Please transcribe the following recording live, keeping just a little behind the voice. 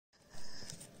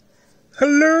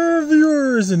Hello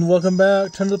viewers and welcome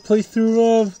back to another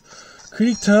playthrough of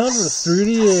Ocarina of Time for the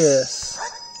 3DS.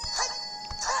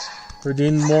 We're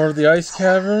doing more of the ice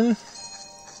cavern.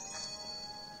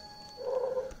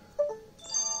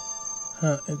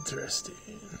 Huh, interesting.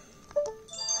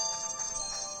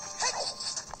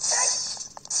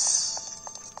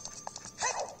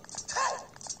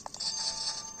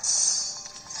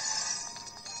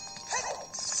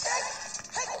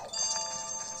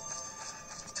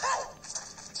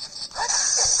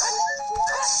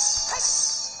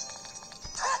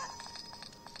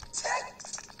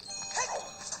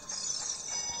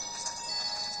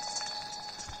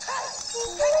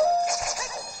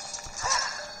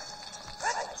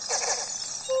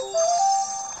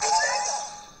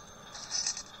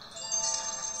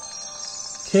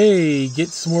 Okay, get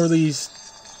some more of these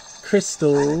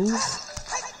crystals.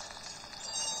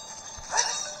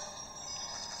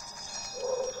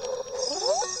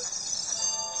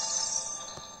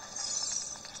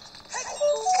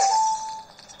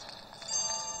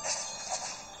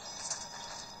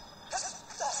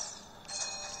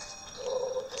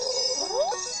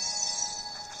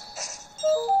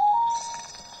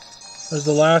 There's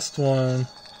the last one.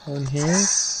 One here.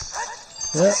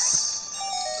 Yep.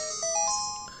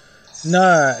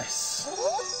 Nice.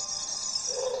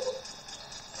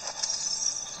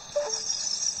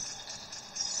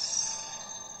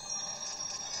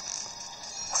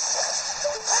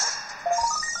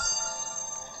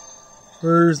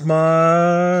 Where's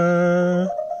my... I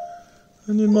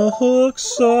need my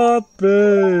hooks up,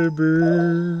 baby.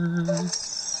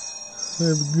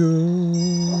 There we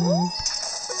go.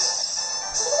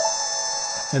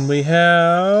 And we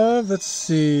have, let's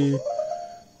see,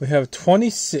 we have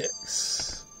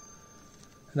 26.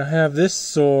 And I have this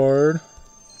sword.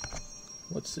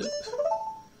 What's it?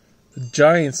 The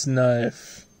Giant's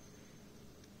Knife.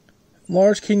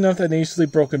 Large king knife that easily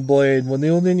broken blade. When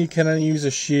wielding, you cannot use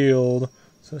a shield.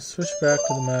 So switch back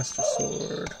to the Master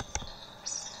Sword.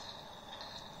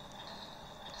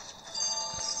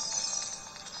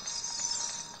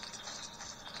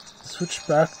 Switch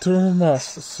back to the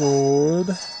Master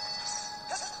Sword.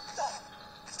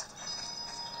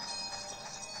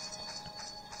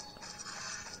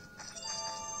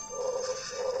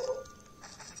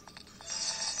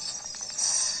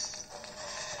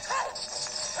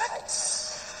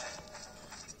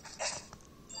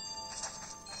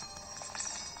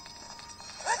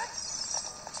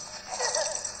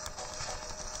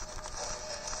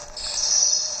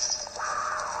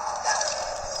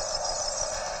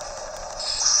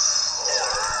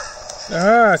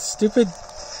 Ah, stupid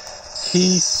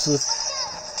piece with...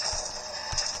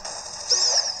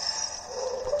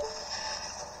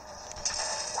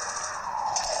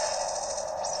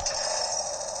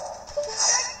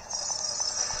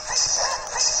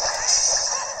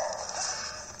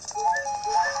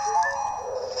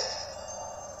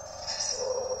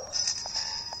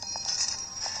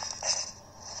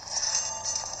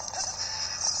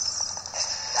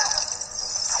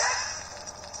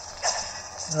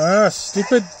 Ah,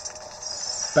 stupid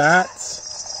bats.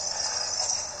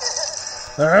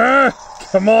 Ah,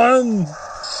 come on.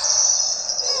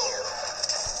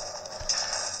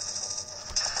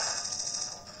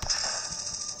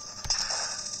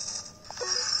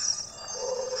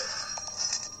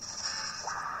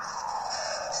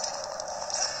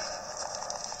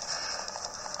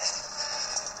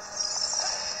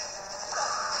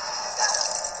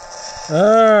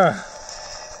 Ah.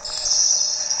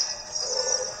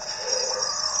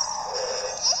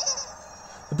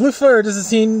 The blue flare doesn't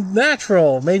seem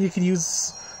natural. Maybe you could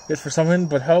use it for something,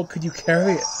 but how could you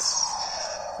carry it?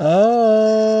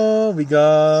 Oh, we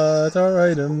got our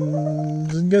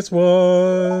items, and guess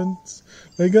what?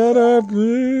 We got our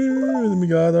blue, and we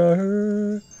got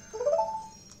our...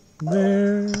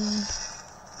 There.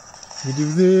 We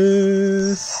do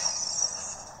this.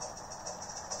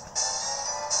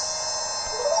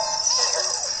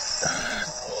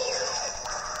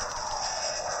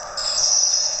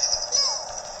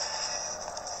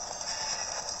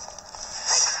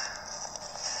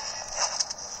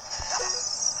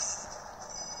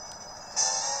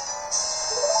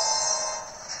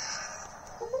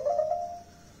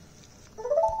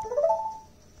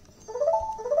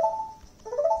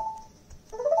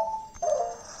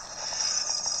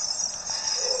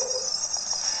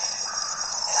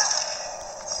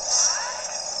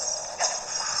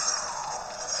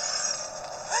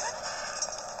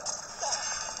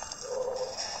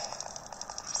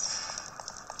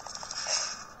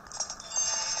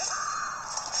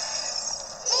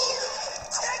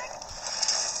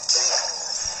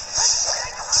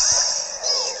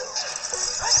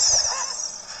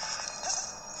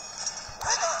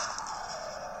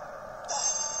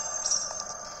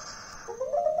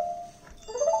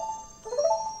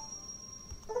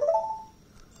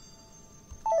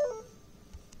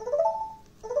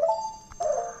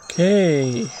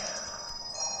 Okay.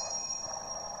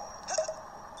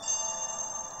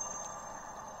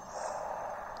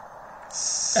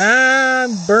 I'm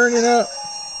burning up.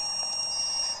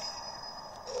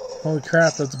 Holy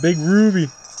crap, that's a big ruby.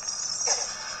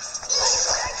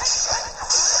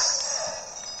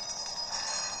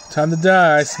 Time to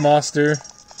die, Smoster.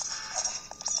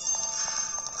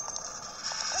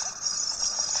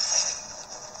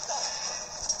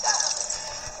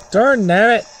 Darn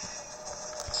it.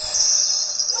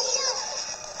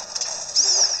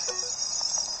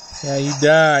 Yeah, you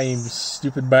die, you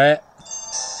stupid bat.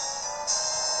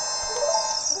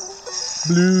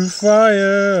 Blue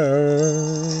fire.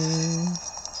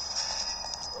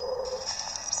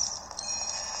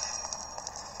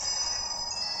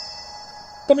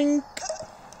 Blink.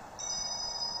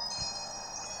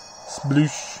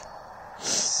 Sploosh.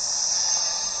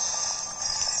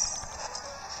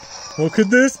 What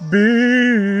could this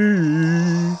be?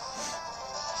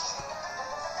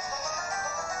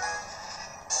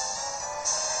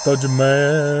 Dodger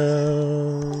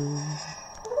Man.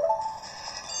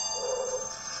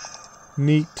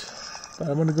 Neat. But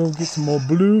I'm gonna go get some more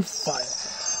blue fire.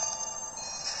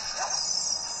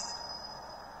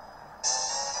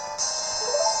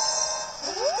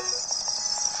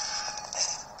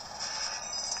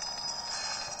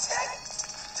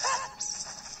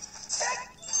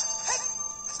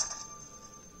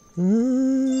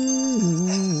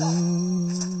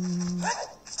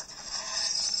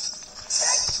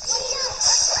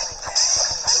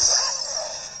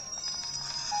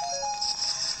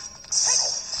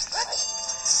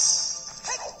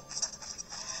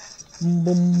 Boom,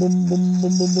 boom, boom, boom,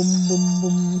 boom, boom, boom, boom,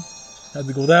 boom. Had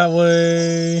to go that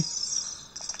way.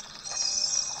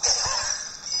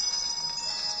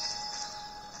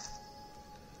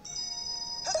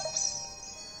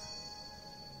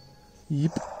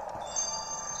 Yep.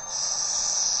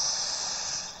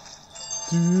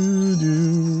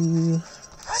 Do.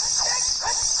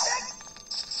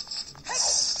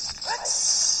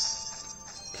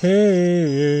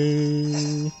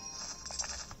 Okay.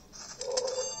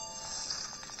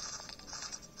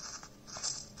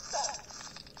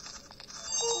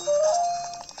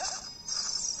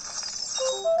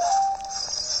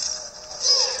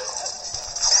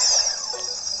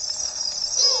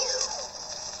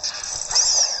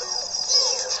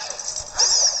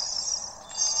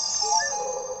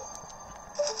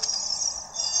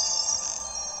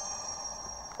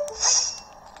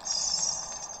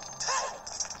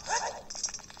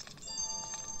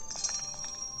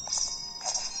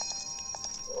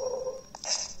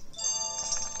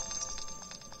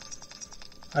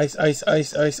 Ice, ice,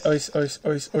 ice, ice, ice, ice,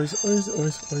 ice, ice, ice,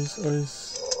 ice, ice,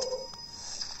 ice.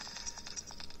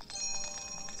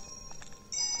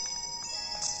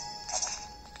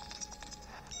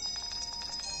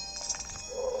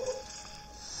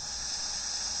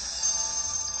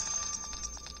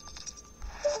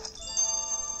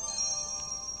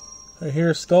 I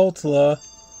hear Skulltula.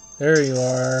 There you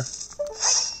are.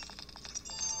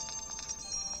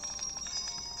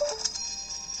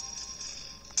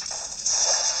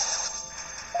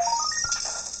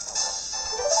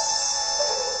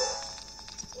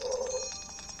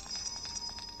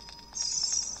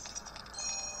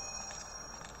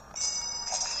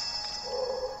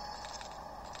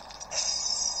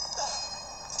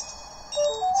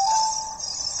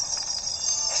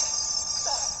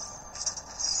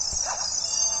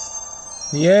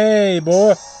 Yay,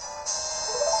 boy!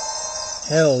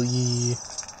 Hell yeah.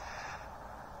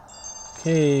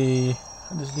 Okay,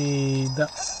 I just need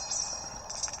that.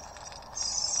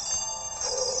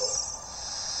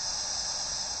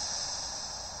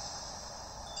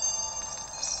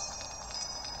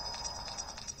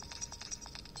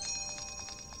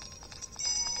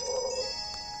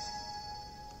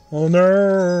 Oh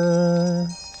no!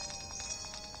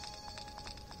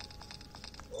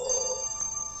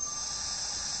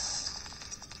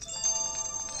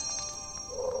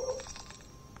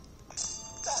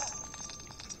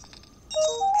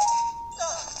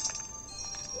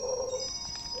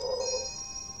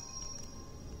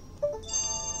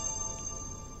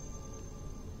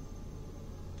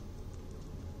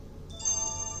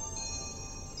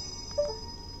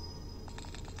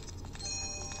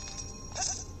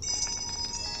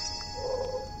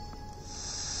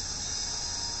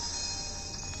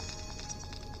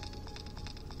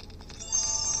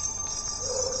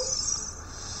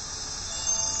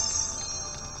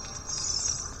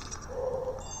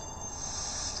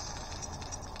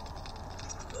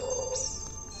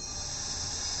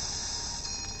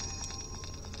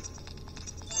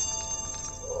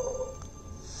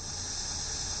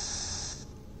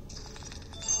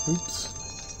 Oops.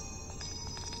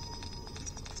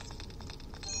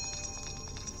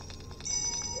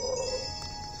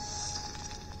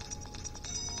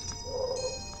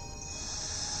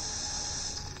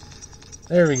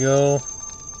 There we go.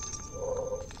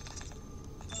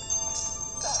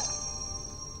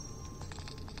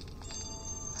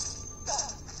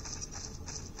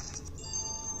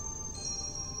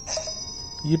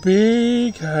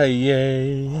 Yippee-ki-yay.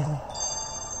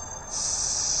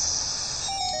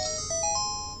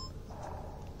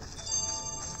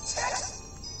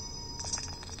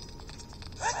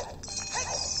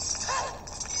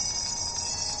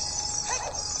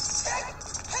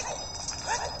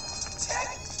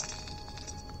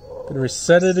 Gonna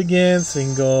reset it again so we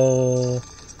can go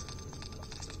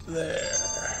there.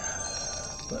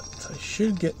 But I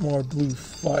should get more blue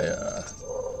fire.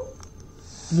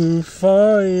 Blue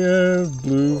fire,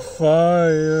 blue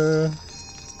fire.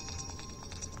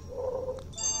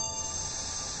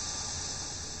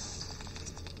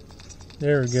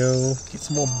 There we go. Get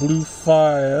some more blue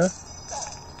fire.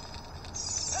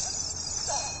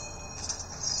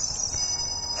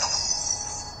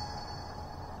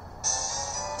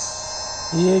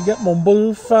 Yeah, got more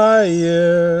blue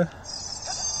fire.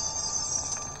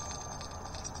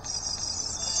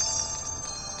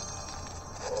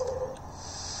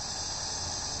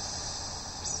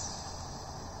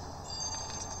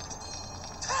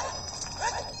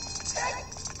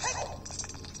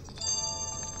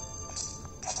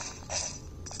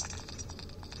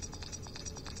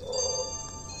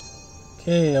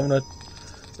 Okay, I'm gonna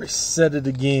reset it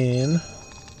again.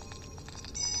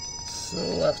 So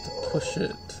I have to push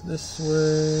it this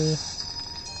way.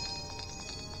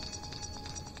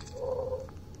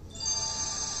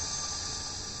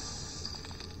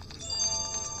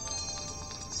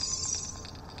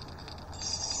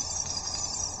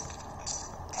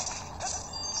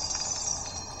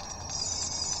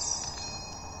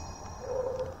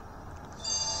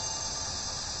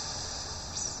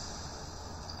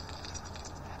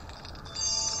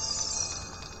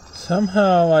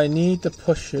 Somehow I need to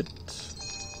push it.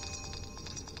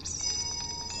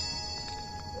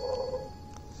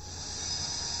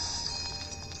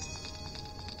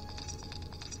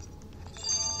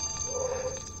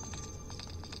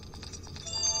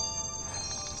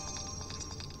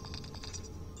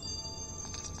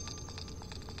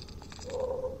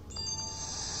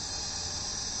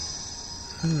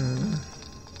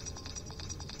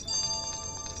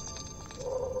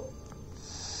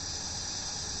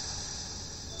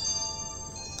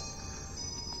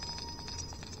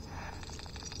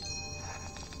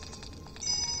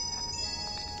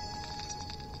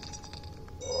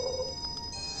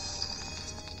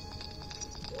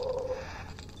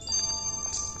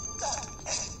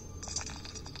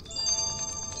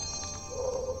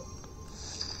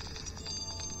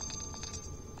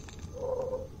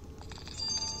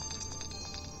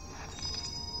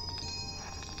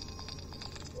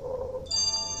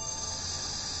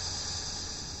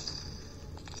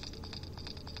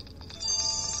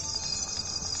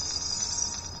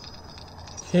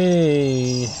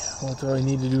 Okay, what do I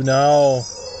need to do now?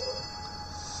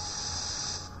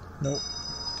 Nope,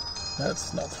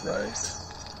 that's not right.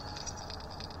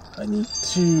 I need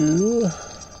to...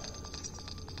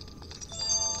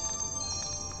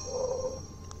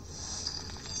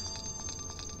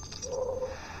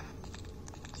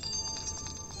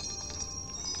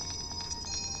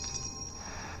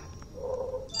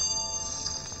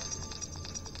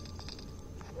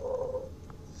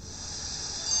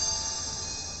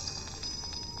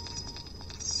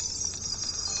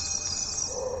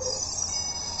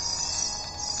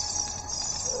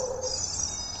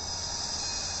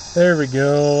 There we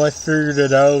go, I figured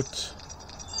it out.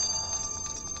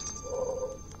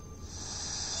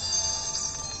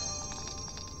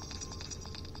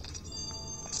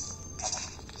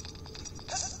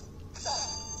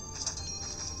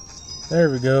 There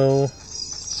we go.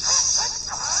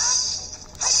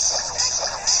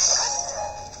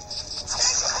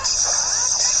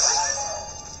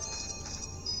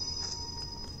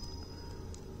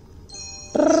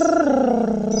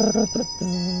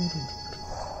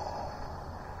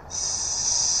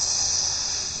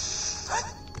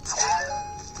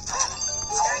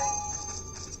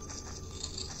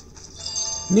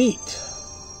 Neat.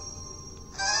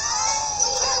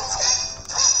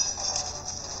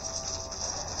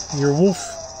 Your wolf.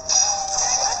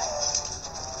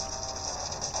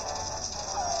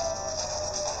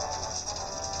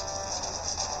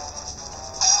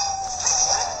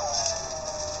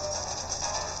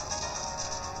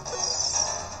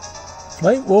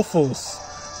 White Wolfos.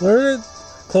 Where did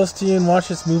close to you and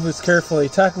watch its movements carefully.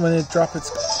 Attack when it drops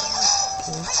its...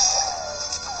 Okay.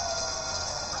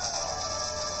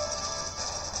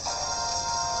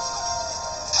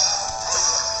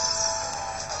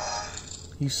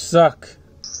 You suck.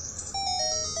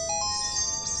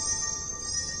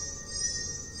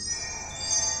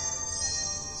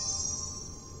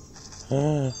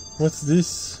 Oh, what's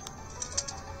this?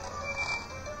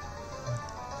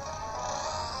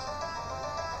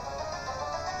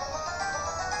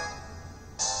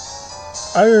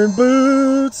 Iron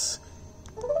boots!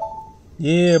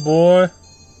 Yeah, boy.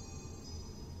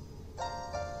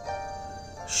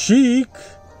 Sheik!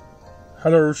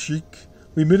 Hello, Sheik.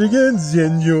 We meet again,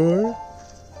 Senor.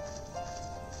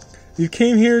 You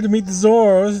came here to meet the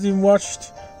Zoras. You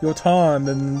watched your time,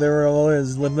 and there all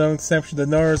is. With no exception, the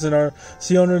Nars and our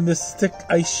sea owner in this thick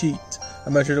ice sheet. I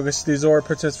measured to the Zora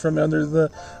princess from under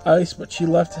the ice, but she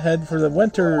left to head for the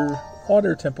winter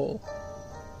water temple.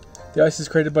 The ice is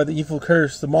created by the evil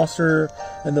curse. The monster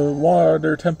in the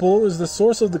water temple is the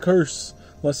source of the curse.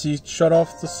 Unless you shut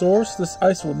off the source, this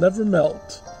ice will never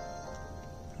melt.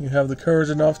 You have the courage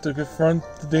enough to confront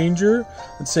the danger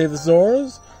and save the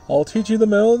Zoras? I'll teach you the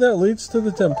mill that leads to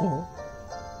the temple.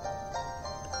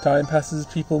 Time passes,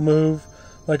 people move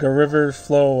like a river's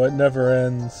flow, it never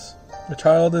ends. A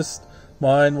childish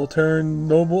mind will turn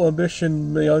noble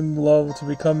ambition, young love to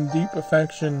become deep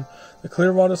affection. The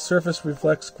clear water surface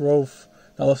reflects growth.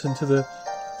 Now listen to the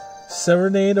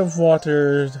serenade of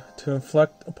water to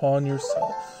inflect upon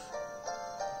yourself.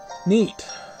 Neat.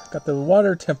 Got the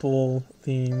water temple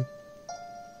theme.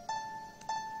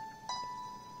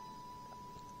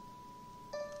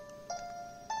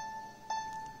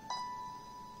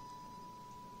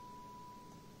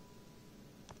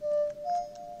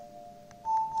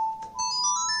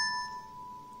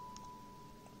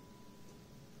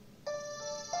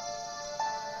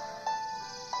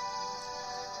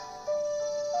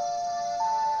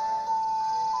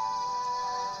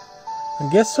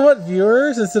 And guess what,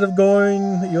 viewers? Instead of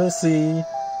going, you'll see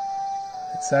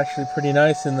it's actually pretty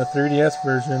nice in the 3DS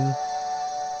version.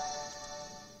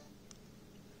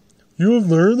 You'll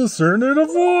learn the serenade of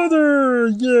water!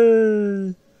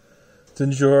 Yay!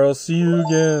 Then sure, I'll see you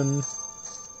again.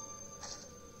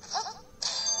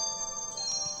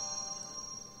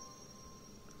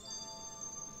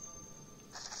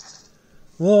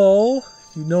 Well,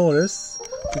 if you notice,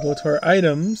 if you go to our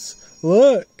items,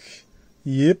 look!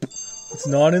 Yep. It's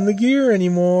not in the gear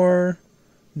anymore.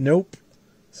 Nope.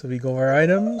 So we go our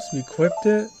items, we equipped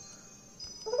it.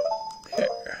 There.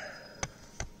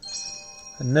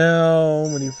 And now,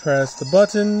 when you press the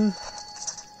button,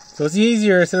 so it's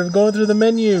easier instead of going through the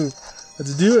menu.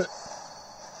 Let's do it.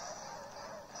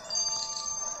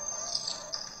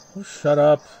 Oh, shut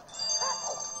up.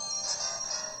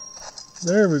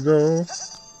 There we go.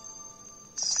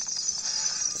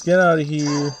 Let's get out of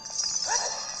here.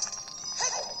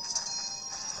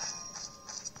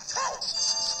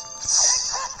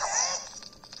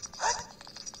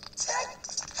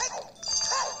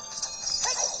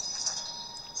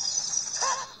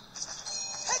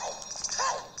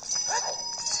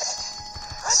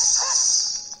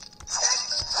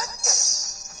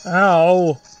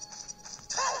 Ow!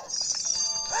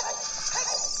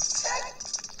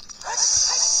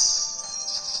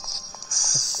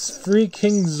 Free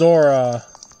King Zora.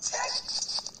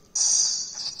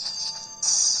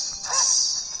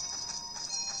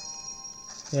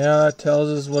 Yeah, that tells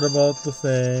us what about the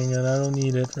thing, and I don't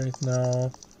need it right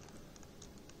now.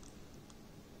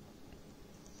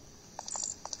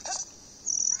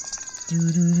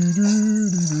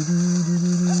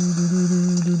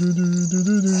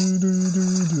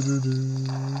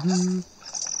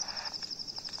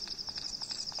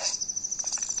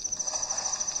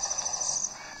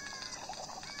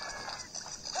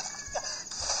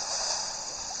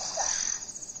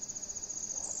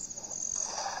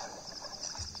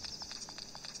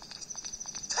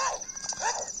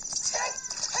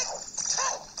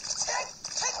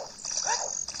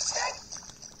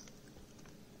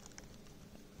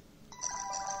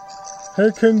 Hey,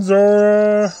 King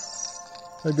Zora,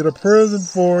 I got a present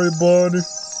for you, buddy.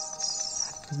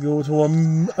 Go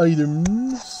to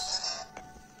items.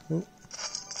 Oh.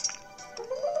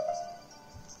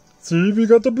 See if you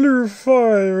got the blue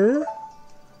fire.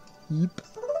 Yep.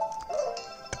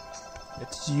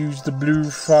 Let's use the blue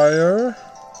fire.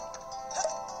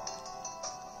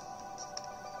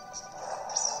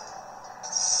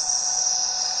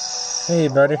 Hey,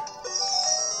 buddy.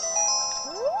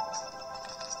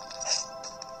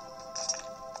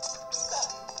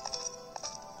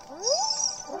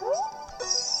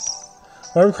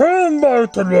 I've come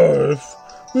back to life.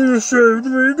 You saved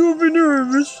me. Don't be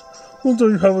nervous. Won't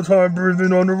you have a time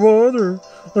breathing underwater?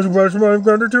 As much my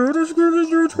gratitude as good as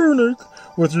your tunic.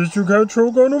 With this you can't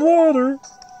choke on the water.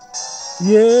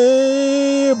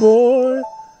 Yeah, boy.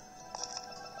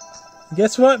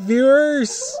 Guess what,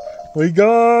 viewers? We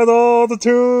got all the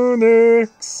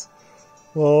tunics.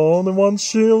 Well, only one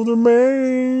shield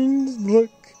remains. Look,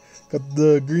 got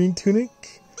the green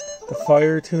tunic, the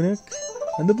fire tunic,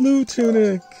 and the blue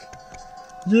tunic.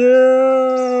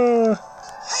 Yeah.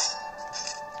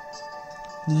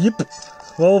 Yep.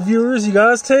 Well, viewers, you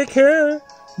guys take care.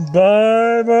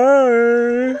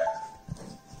 Bye-bye.